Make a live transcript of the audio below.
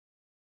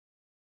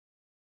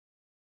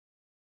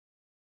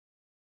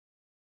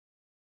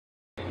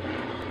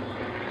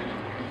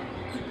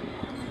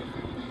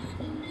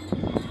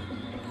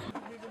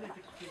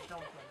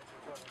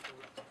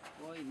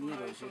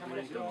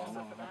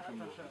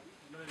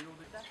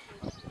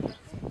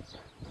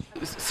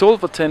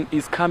Solvatten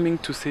is coming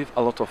to save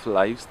a lot of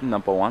lives.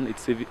 Number one,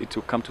 it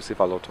will come to save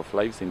a lot of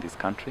lives in this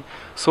country.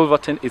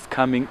 Solvatten is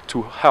coming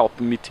to help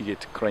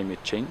mitigate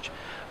climate change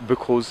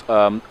because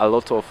a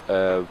lot of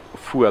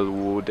fuel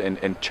wood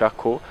and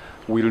charcoal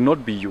will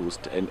not be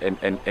used,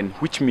 and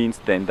which means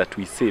then that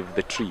we save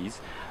the trees.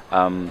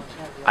 And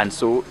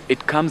so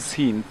it comes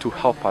in to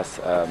help us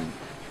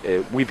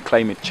with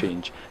climate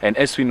change. And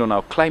as we know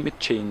now, climate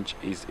change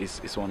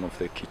is one of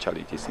the key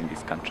challenges in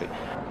this country.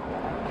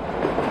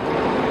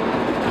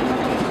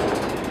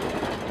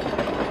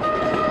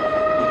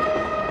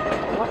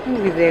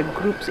 Working with the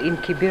groups in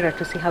Kibera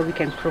to see how we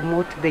can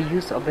promote the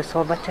use of the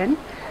Solvatten.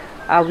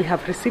 We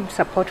have received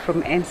support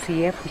from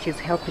NCF, which is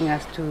helping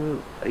us to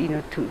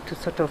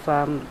sort of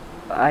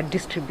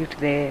distribute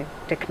the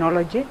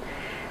technology.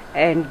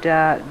 And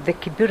the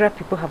Kibera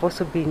people have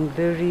also been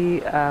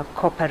very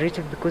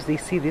cooperative because they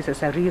see this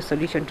as a real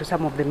solution to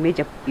some of the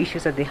major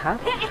issues that they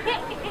have.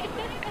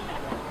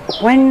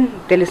 When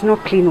there is no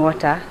clean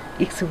water,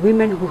 it's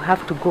women who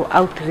have to go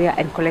out there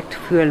and collect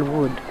fuel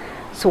wood.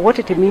 So what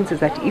it means is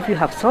that if you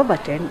have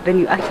Solvatten, then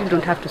you actually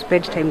don't have to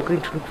spend time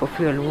going to look for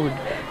fuel wood.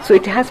 So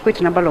it has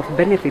quite a number of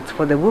benefits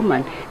for the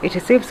woman. It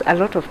saves a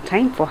lot of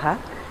time for her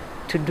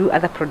to do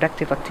other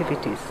productive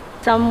activities.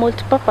 Some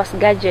multi-purpose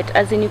gadget,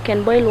 as in you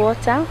can boil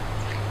water,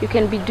 you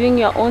can be doing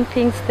your own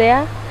things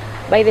there.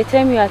 By the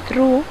time you are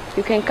through,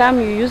 you can come,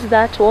 you use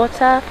that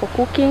water for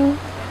cooking,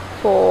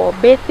 for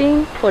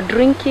bathing, for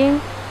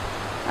drinking,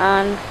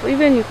 and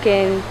even you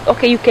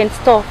can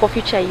store for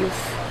future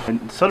use. And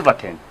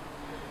Solvatten,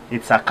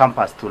 it's a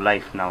compass to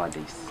life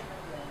nowadays.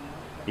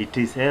 It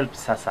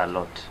helps us a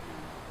lot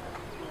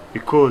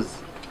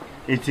because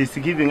it is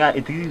giving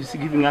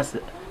us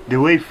the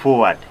way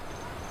forward.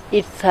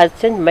 It has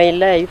changed my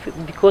life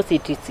because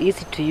it is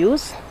easy to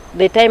use.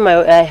 The time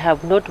I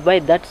have not buy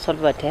that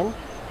Solvatten,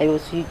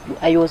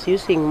 I was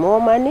using more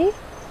money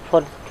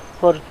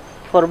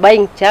for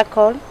buying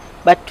charcoal,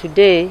 but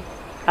today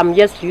I'm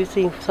just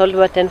using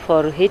Solvatten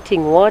for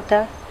heating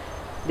water.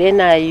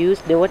 Then I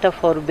use the water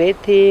for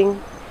bathing,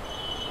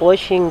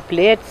 washing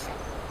plates,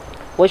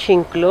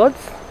 washing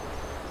clothes,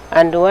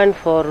 and one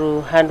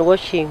for hand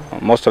washing.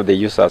 Most of the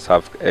users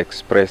have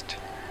expressed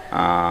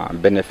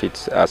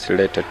benefits as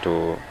related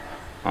to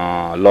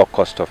low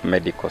cost of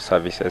medical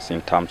services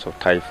in terms of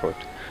typhoid.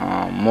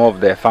 More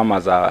of the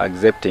farmers are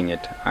accepting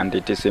it, and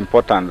it is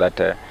important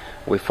that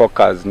we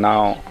focus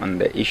now on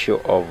the issue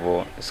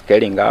of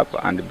scaling up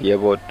and be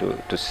able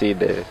to see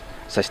the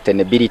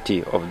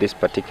sustainability of this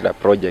particular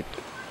project.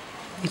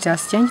 It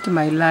has changed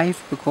my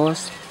life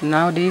because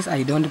nowadays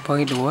I don't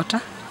boil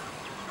water.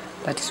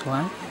 That is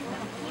one.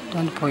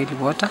 Don't boil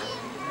water.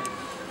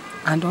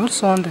 And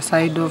also on the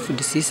side of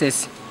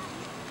diseases,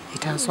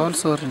 it has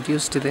also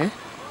reduced the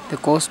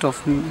cost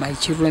of my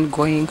children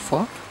going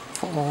for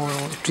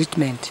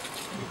treatment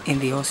in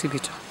the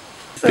hospital.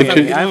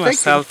 I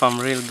myself am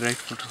real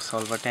grateful to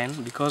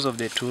Solvatten because of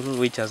the tool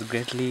which has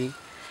greatly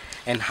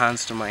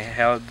enhanced my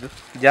health.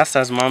 Just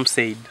as Mom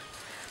said,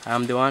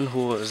 I'm the one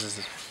who was,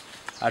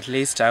 at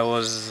least I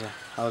was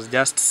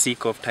just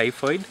sick of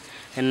typhoid,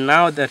 and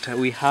now that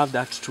we have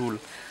that tool,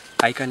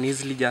 I can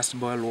easily just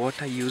boil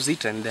water, use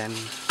it, and then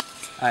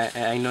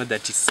I know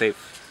that it's safe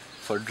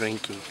for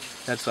drinking.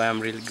 That's why I'm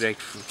really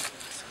grateful.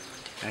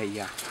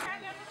 Yeah.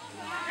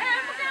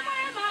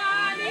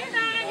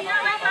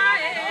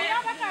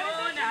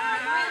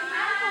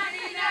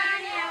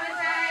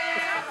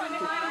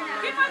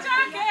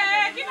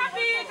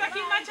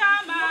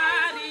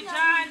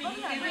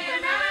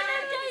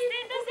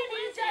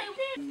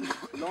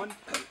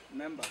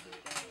 Member.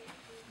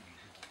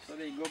 So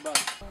they go back.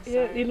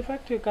 Yeah, in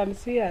fact, you can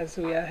see us.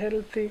 We are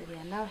healthy. We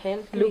are now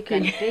healthy.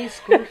 Looking. We can pay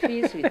school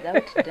fees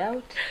without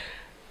doubt.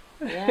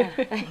 Yeah.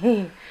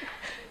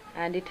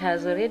 And it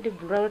has already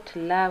brought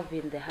love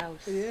in the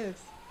house. Yes.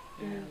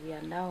 Yeah, we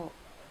are now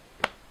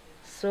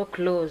so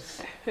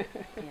close.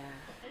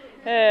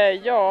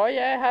 Ja,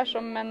 jag är här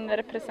som en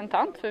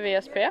representant för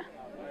VSP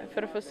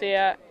för att få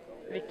se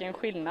vilken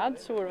skillnad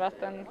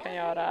solvatten kan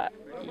göra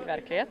i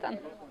verkligheten.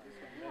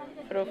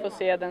 För att få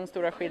se den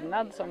stora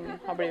skillnad som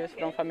har blivit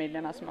för de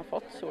familjerna som har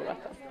fått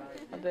solvatten.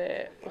 Och det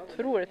är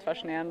otroligt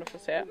fascinerande att få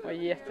se och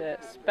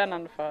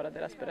jättespännande att höra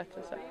deras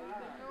berättelser.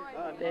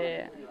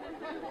 Det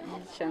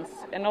känns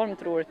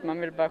enormt roligt. Man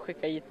vill bara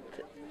skicka hit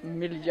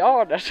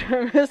miljarder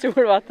med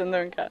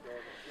solvattendunkar.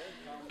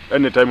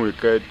 Anytime we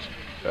get,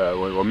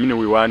 when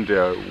we want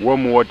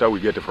warm water, we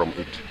get it from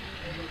it.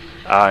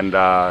 And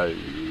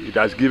it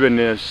has given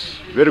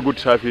us very good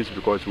service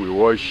because we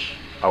wash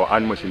our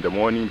animals in the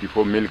morning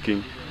before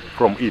milking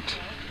from it.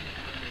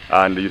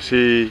 And you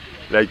see,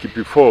 like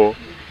before,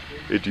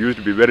 it used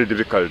to be very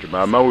difficult.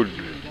 Mama would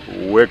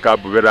wake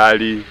up very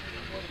early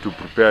to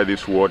prepare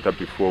this water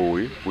before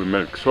we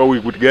milk. So we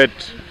would get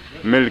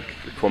milk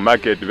for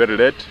market very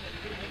late,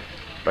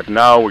 but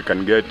now we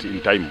can get in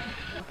time.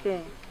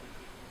 Okay,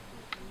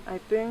 I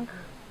think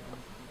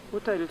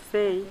what I'll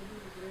say,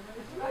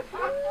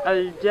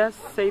 I'll just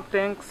say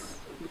thanks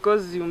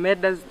because you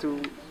made us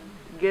to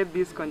get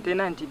this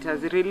container, and it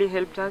has really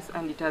helped us,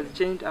 and it has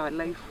changed our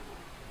life,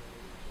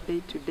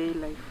 day-to-day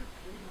life.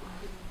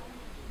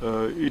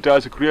 It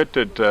has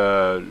created,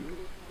 to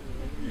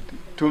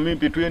me,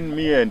 between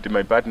me and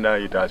my partner,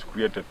 it has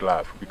created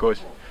love. Because,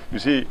 you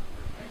see,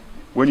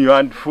 when you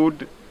want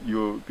food,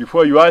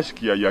 before you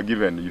ask, you are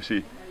given, you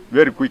see,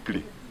 very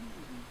quickly.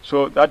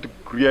 So that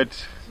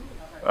creates,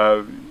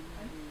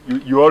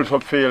 you also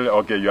feel,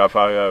 okay, you have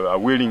a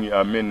willing,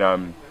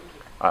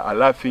 a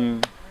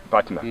laughing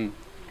partner.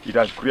 It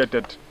has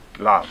created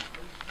love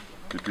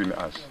between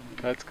us.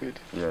 That's good.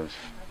 Yes.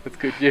 That's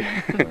good.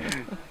 Yeah.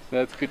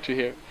 That's good to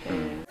hear.